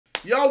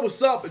Yo,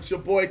 what's up? It's your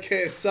boy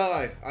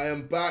KSI. I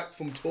am back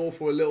from tour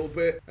for a little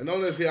bit, and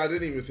honestly, I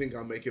didn't even think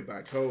I'd make it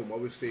back home.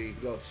 Obviously, we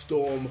got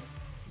Storm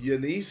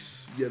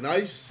Eunice,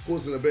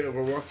 causing a bit of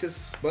a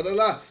ruckus, but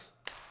alas,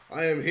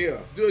 I am here.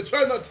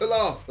 Try not to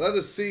laugh. Let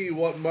us see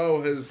what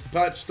Mo has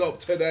patched up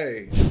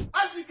today.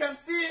 As you can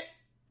see,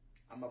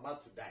 I'm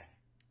about to die.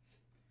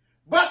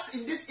 But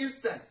in this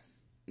instance,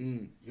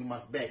 you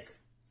must beg,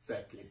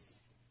 sir, please.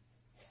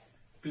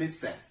 Please,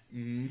 sir.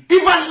 Even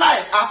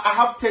like I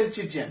have 10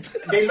 children.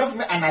 They love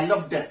me and I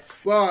love them.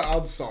 Well,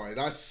 I'm sorry.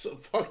 That's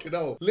fucking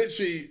hell.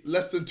 Literally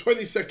less than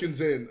 20 seconds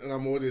in and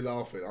I'm already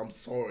laughing. I'm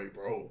sorry,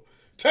 bro.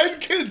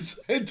 10 kids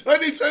in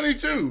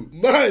 2022.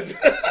 Man.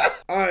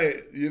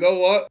 Alright, you know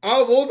what?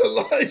 Out of all the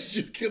lies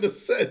you could have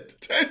said,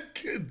 10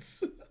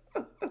 kids.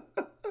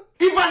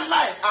 Even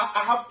like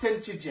I have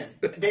 10 children.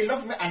 They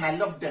love me and I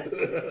love them.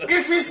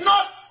 If he's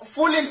not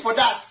falling for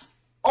that,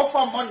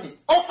 offer money.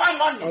 Offer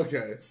money.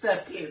 Okay.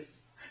 Sir, please.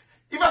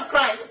 Even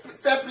cry,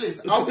 sir, please.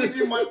 I'll give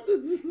you money.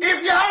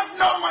 If you have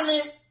no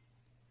money,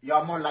 you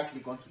are more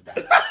likely going to die.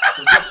 So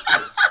just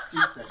pray.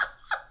 Please, sir.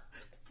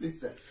 Please,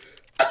 sir.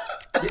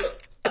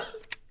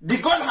 The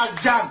gun has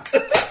jammed.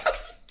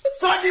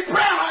 So the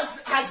prayer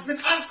has been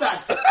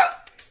answered.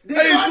 The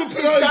gun is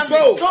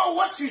jammed. So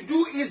what you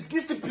do is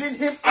discipline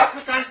him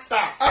African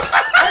style.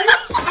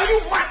 Are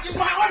you mad? In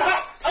my own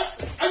house?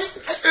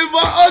 In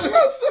my own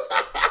house?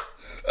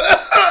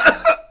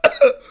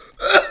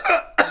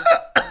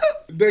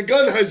 The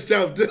gun has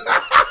jammed.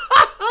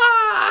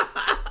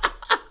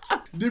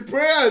 The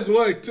prayer has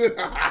worked.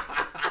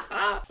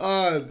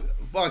 Oh,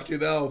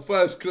 fucking hell.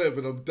 First clip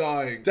and I'm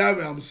dying. Damn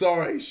it, I'm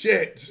sorry.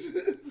 Shit.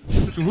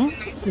 Who?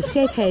 The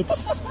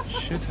Shitheads.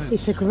 Shitheads?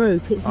 It's a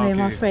group. It's me and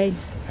my friends.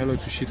 Hello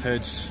to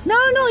shitheads. No,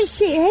 not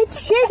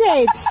shitheads.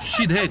 Shitheads.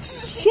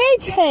 Shitheads?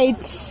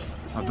 Shitheads.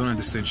 I don't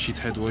understand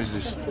shithhead. What is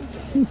this?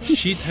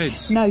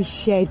 Shitheads? No,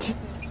 shed.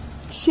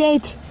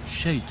 Shed.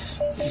 Shades.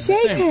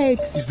 Shithead.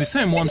 It's the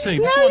same what I'm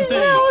saying. No, This is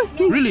what I'm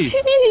saying. no. Really?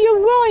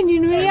 You're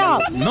winding me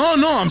up. No,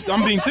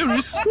 I'm being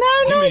serious. No,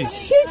 Give me.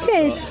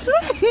 shitheads.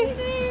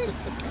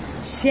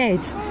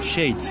 Shed.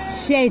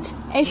 Shades. Shed.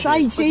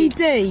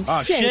 S-H-E-D.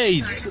 Ah,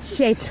 shades.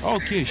 Shed.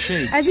 Okay,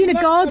 shades. As in a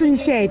garden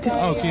shed.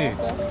 Okay.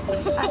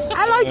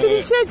 Hello to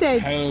the shitheads.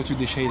 Hello to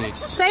the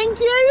shadeheads. Thank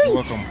you. You're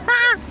welcome.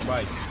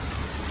 Bye.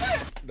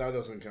 That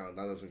doesn't count.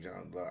 That doesn't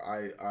count. But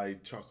I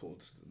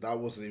chuckled. That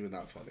wasn't even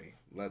that funny.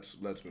 Let's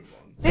move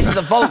on. This is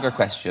a vulgar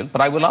question,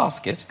 but I will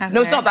ask it. Okay.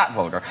 No, it's not that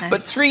vulgar. Okay.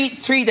 But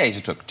three days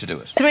it took to do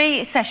it.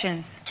 3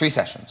 sessions. 3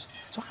 sessions.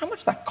 So how much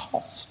did that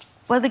cost?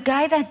 Well, the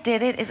guy that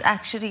did it is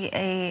actually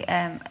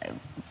an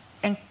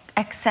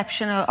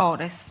exceptional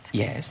artist.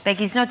 Yes. Like,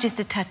 he's not just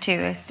a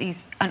tattooist,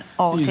 he's an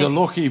artist. He's a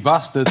lucky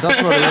bastard,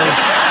 that's what he is.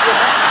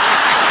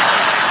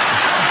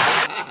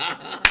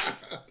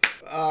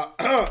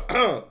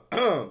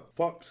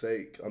 Fuck's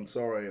sake. I'm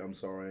sorry.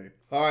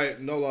 Alright,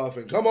 no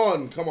laughing. Come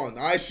on.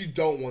 I actually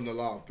don't want to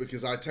laugh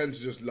because I tend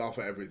to just laugh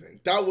at everything.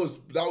 That was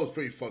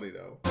pretty funny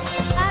though.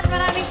 At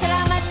maraming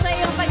salamat sa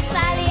iyong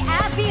pagsali,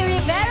 Abby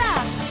Rivera.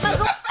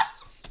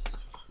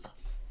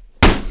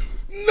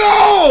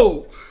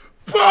 No!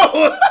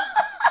 Bro!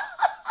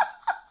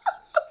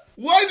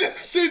 Why did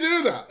she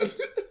do that?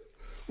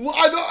 Well,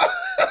 I don't...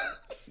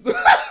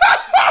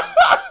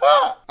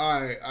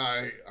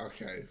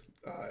 Okay.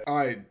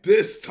 Alright,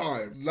 this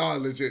time. Nah,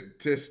 legit,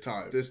 this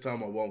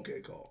time I won't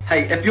get caught.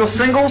 Hey, if you're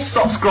single,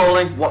 stop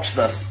scrolling, watch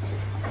this.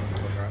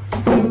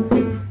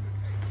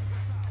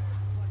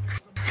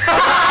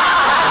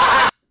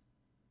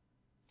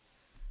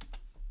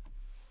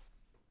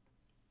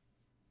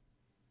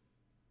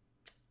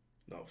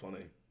 Not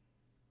funny.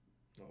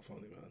 Not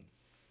funny, man.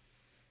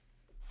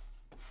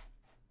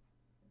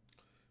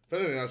 If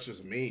anything, that's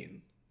just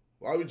mean.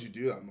 Why would you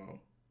do that, Mo?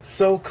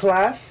 So,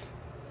 class,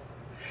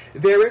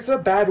 there is a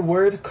bad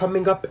word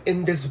coming up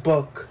in this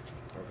book.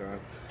 Okay.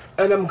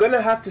 And I'm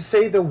gonna have to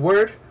say the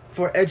word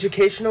for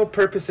educational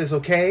purposes,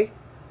 okay?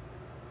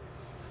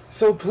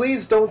 So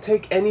please don't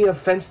take any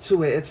offense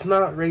to it. It's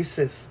not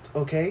racist,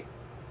 okay?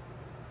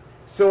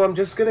 So I'm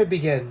just gonna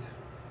begin.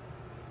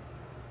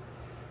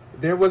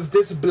 There was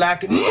this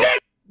black... Not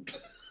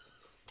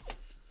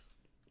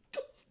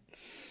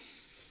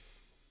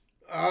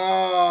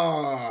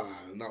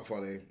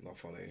funny.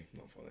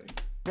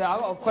 Yeah, I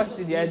got a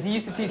question, yeah. Do you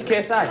used to teach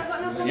KSI?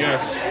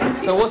 Yes.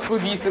 So what school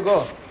do you used to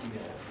go?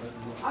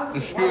 The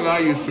school I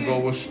used to go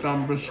was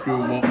Stanborough School,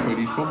 Watford.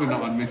 He's probably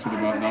not admitted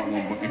about that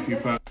one, but if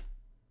you've heard...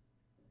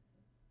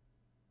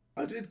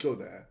 I did go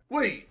there.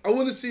 Wait, I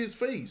want to see his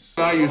face.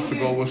 I used to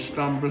go was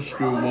Stanborough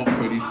School,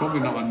 Watford. He's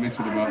probably not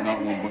admitted about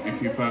that one, but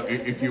if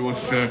you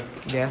was to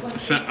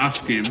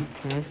ask him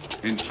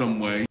in some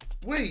way...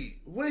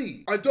 Wait,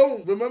 I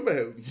don't remember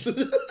him.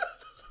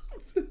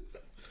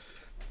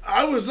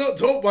 I was not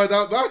taught by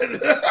that man.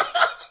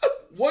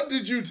 What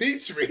did you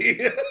teach me?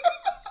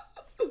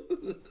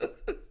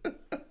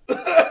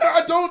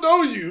 I don't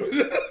know you.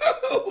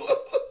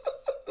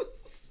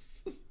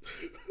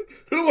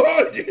 Who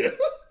are you?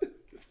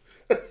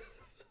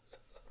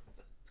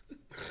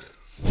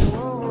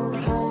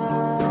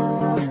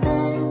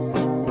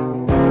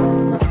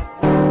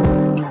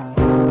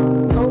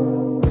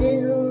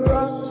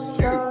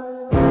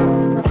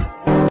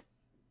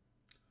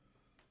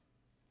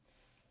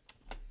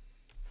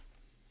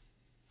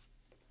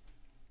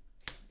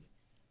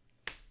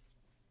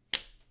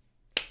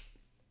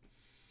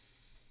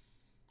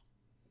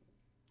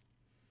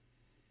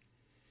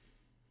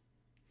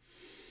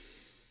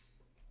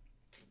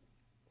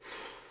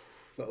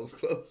 was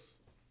close.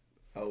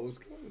 That was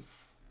close.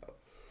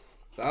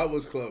 That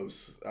was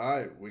close.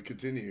 Alright, we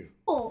continue.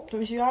 Oh, do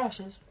we see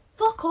Iris's?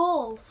 Fuck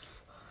off.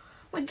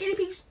 My guinea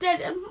pig's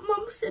dead and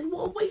Mum said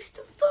what a waste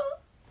of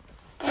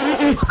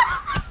fun.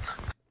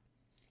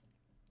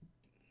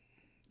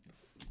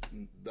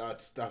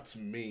 That's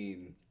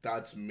mean.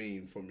 That's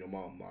mean from your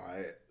mum,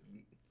 alright?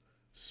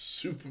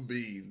 Super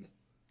mean.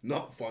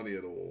 Not funny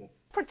at all.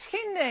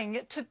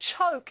 Pretending to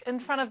choke in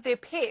front of their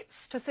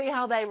pets to see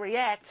how they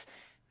react.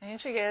 And here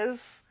she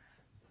is.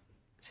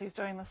 She's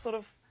doing this sort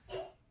of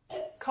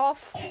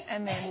cough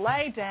and then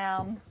lay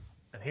down.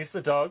 And here's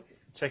the dog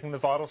checking the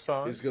vital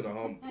signs. He's gonna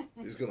hump.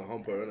 He's gonna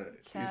hump her, innit?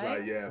 Okay. He's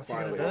like, yeah, What's he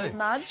finally. gonna do?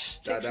 Nudge,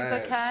 check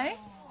That she's ass. okay.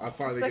 I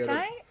finally It's get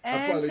okay. it. I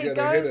And finally he get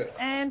to hit goes it.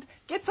 and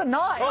gets a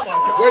knife. Wait,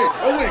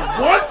 oh wait,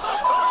 what?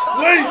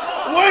 Wait,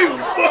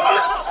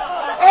 what?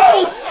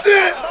 Oh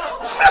shit!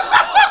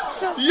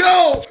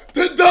 Yo,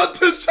 the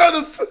doctor's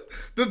trying to,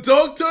 the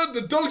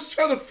dog's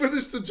trying to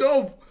finish the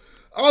job.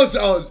 I was,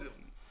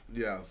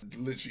 yeah,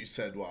 literally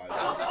said why.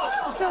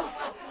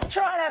 Just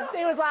trying to,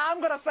 he was like, I'm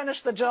going to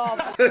finish the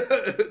job.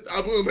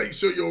 I'm gonna make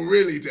sure you're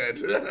really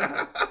dead.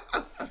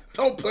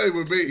 Don't play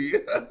with me.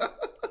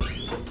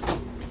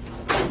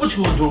 What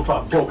you gonna do if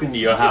I broke into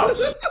your house?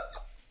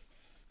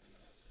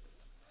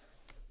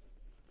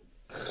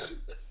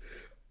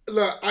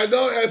 Look, I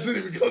know it hasn't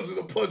even come to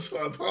the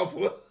punchline,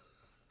 Papa.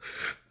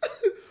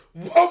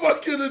 What am I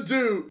gonna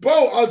do?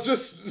 Bro, I'll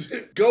just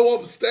go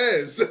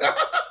upstairs.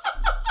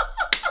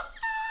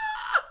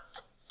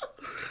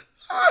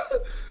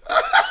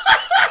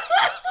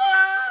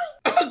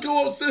 I'll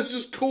go upstairs,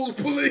 just call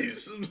the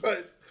police. I'm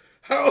like,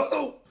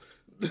 how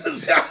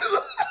does that?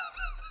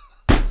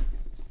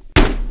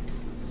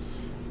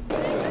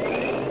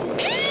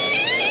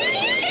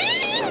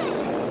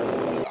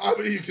 I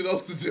mean, you can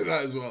also do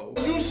that as well.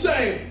 What you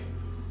saying?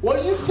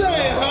 What you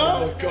saying,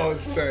 huh? For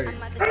God's sake.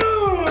 That's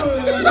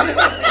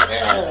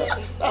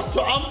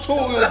what I'm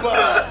talking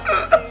about.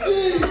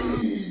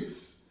 Jeez.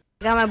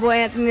 Got my boy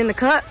Anthony in the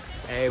cut.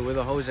 Hey, where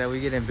the hoes at? We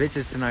getting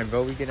bitches tonight,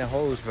 bro. We getting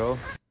hoes, bro.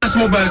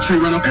 Smoke by a tree,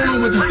 run up on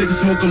them with the stick and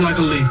smoke them like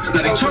a leaf.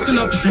 Now they chucking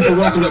up the street for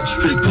walking up the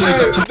street.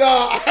 Hey,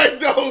 nah, I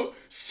know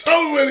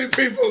so many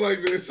people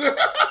like this.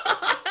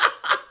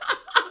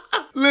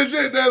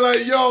 Legit, they're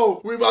like,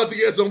 yo, we about to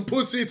get some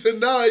pussy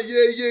tonight.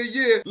 Yeah, yeah,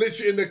 yeah.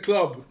 Literally in the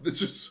club. They're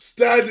just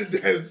standing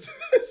there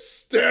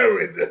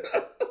staring.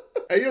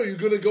 Hey, yo, you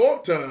gonna go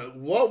up to her?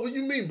 What do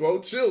you mean, bro?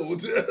 Chill.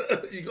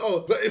 You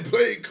gotta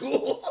play it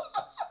cool.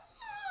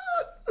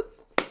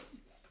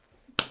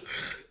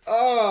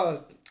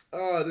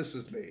 This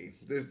was me.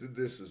 This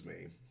was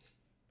me.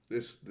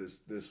 This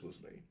was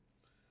me.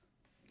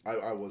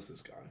 I was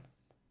this guy.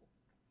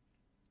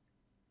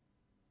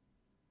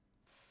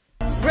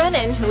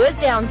 Brennan, who has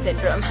Down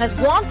syndrome, has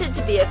wanted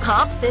to be a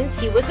cop since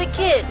he was a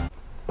kid.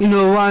 You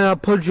know why I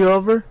pulled you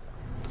over?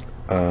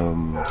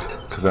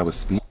 Because I was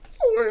speeding.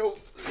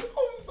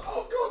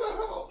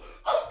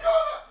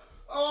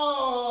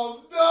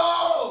 Oh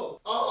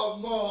no! Oh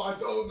no! I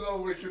don't know.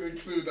 We can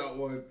include that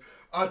one.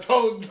 I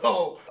don't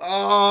know.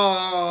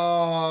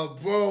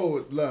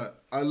 Bro, look.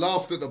 I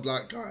laughed at the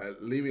black guy.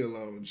 Leave me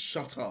alone.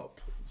 Shut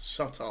up.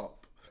 Shut up.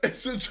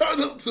 So try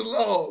not to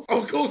laugh.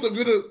 Of course, I'm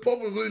gonna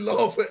probably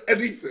laugh at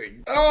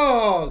anything.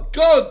 Oh,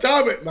 God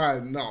damn it,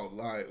 man. No,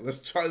 like, let's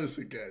try this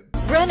again.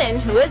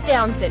 Brennan, who has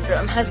Down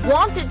syndrome, has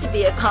wanted to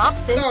be a cop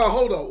since. No,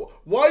 hold on.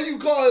 Why you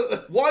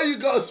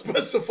gotta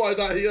specify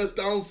that he has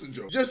Down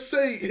syndrome? Just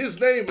say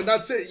his name and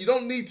that's it. You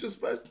don't need to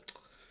specify.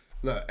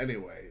 Look,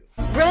 anyway.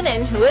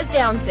 Brennan, who has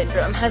Down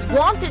syndrome, has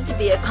wanted to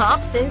be a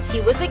cop since he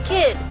was a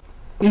kid.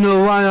 You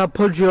know why I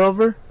pulled you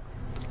over?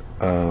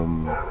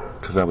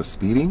 Because I was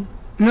speeding?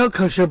 No,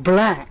 because you're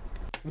black.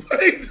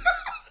 Wait.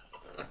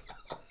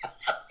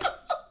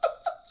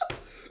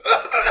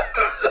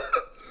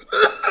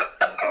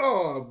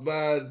 Oh,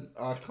 man.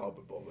 I can't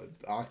be bothered.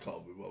 I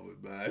can't be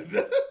bothered,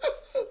 man.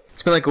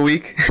 It's been like a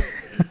week.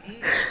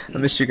 I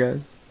missed you guys.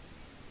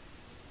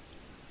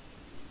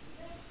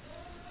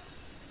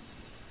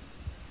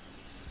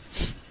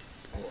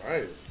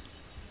 Alright.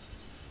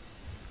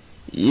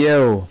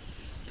 Yo,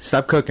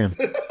 stop cooking.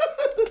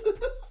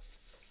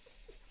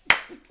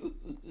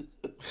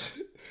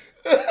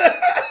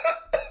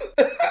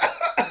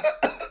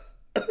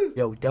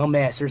 Yo,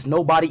 dumbass, there's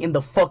nobody in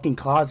the fucking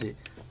closet.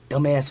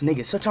 Dumbass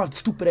nigga, shut your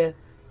stupid ass.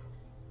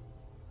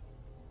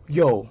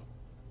 Yo.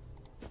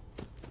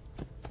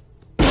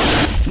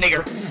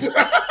 Nigger.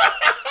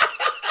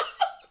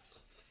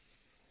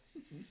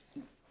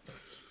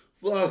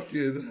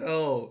 Fucking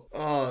hell.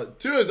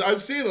 Cheers,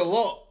 I've seen a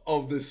lot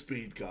of this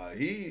speed guy.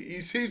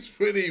 He seems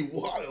pretty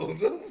wild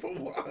from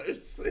what I've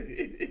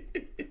seen.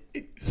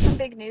 Some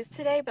big news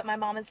today, but my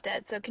mom is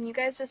dead, so can you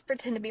guys just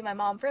pretend to be my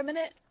mom for a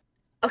minute?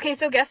 Okay,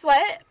 so guess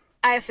what?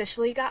 I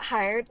officially got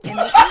hired in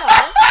the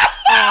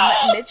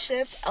ER.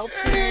 Midship,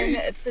 LPN,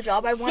 it's the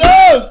job I wanted.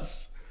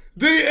 Yes!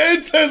 The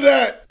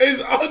internet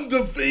is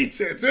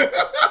undefeated.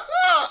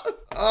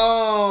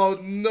 Oh,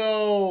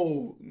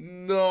 no.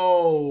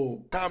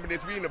 no. Time it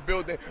is, we in the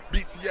building.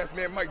 BTS,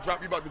 man, Mike drop.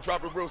 We about to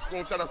drop it real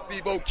soon. Shout out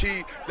Steve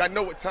Aoki. Y'all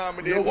know what time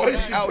it is. Yo, why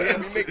is she out here, we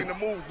dancing? making the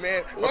moves,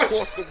 man. Why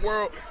Across the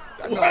world.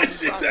 Why is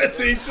she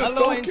dancing? He's just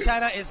Hello talking. in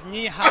China is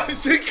Ni Hao.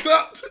 She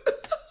clapped.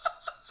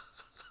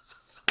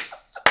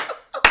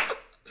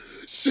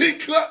 She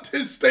clapped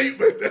his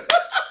statement.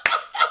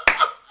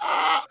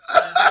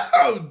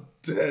 I'm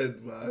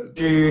dead, man.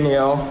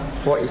 Junior,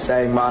 what you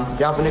saying, man?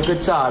 You having a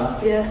good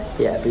time? Yeah.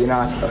 Yeah, but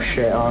United are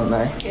shit, aren't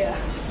they? Yeah.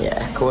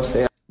 Yeah, of course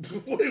they are.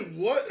 Wait,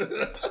 what?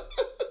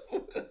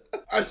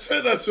 I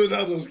said that's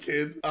Ronaldo's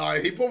kid.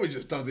 He probably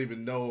just doesn't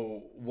even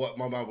know what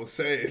my man was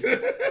saying.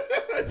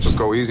 Just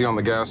go easy on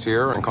the gas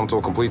here and come to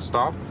a complete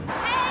stop.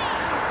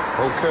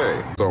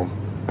 Okay, so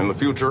in the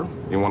future,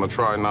 you want to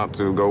try not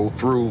to go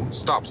through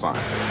stop signs.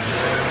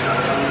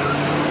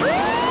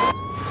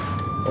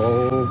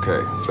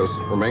 Okay,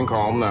 just remain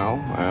calm now,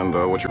 and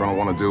what you're going to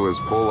want to do is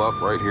pull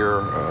up right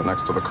here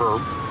next to the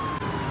curb.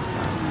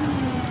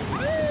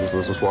 This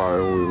is why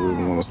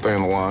we want to stay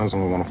in the lines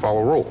and we want to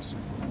follow rules.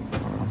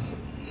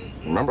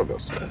 Remember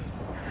this.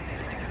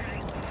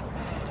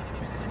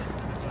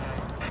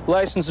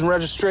 License and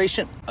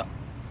registration.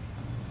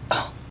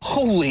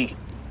 Holy.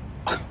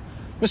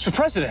 Mr.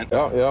 President.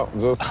 Yeah,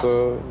 just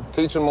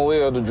teaching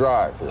Malia to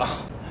drive here.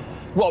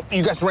 Well,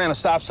 you guys ran a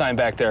stop sign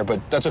back there, but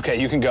that's okay.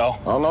 You can go.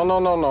 Oh, no.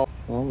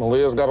 Well,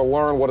 Malia's got to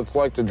learn what it's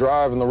like to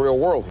drive in the real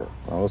world here.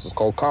 Now, this is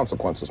called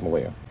consequences,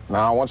 Malia.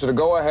 Now, I want you to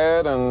go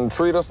ahead and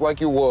treat us like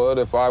you would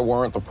if I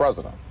weren't the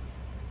president.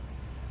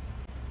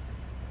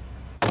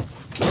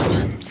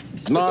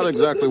 Not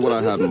exactly what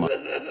I had in mind.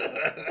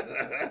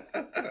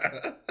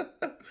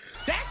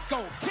 That's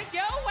gonna kick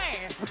your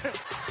ass. All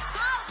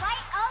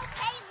right,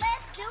 okay,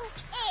 let's do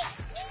it.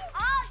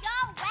 All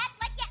y'all rap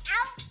like your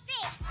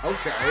outfit.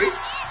 Okay.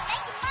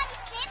 Making money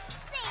since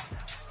six.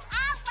 I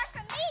work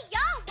for me,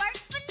 y'all work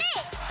for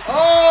Nick.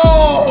 Oh!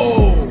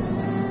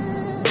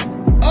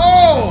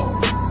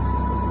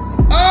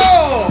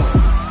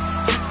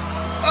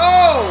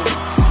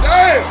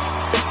 Damn!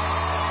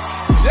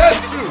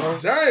 Jesu,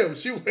 damn,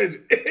 she went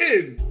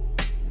in.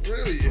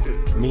 Really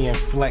in. Me and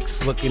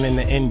Flex looking in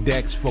the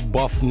index for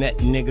buff net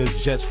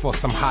niggas just for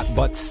some hot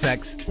butt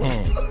sex.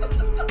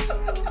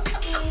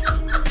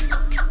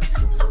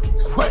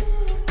 What?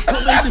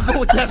 What made you go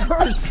with that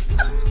verse?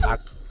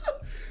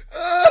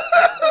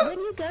 When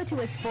you go to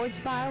a sports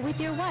bar with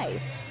your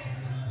wife.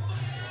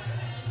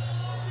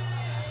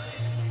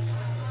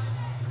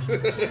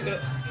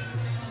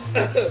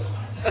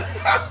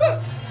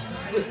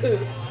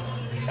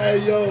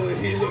 Hey, yo,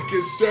 he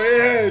looking straight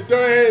ahead. Go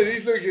ahead.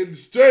 He's looking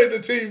straight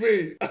at the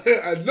TV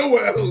and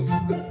nowhere else.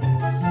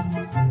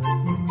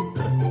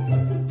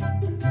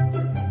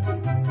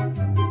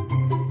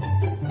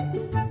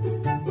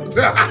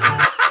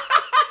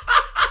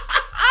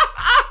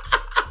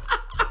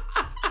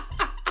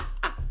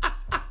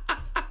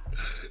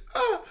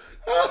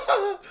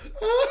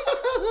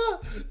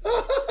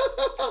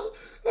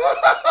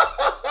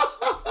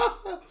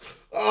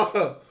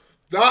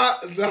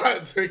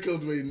 That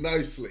tickled me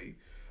nicely.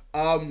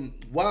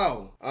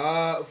 Wow.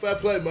 Fair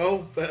play,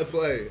 Mo. Fair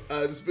play.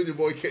 This has been your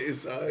boy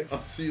KSI.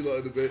 I'll see you lot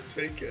in a bit.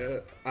 Take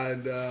care.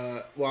 And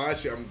well,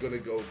 actually, I'm gonna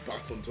go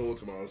back on tour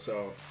tomorrow,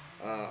 so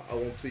I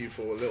won't see you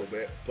for a little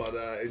bit. But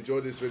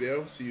enjoy this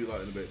video. See you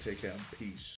lot in a bit. Take care. Peace.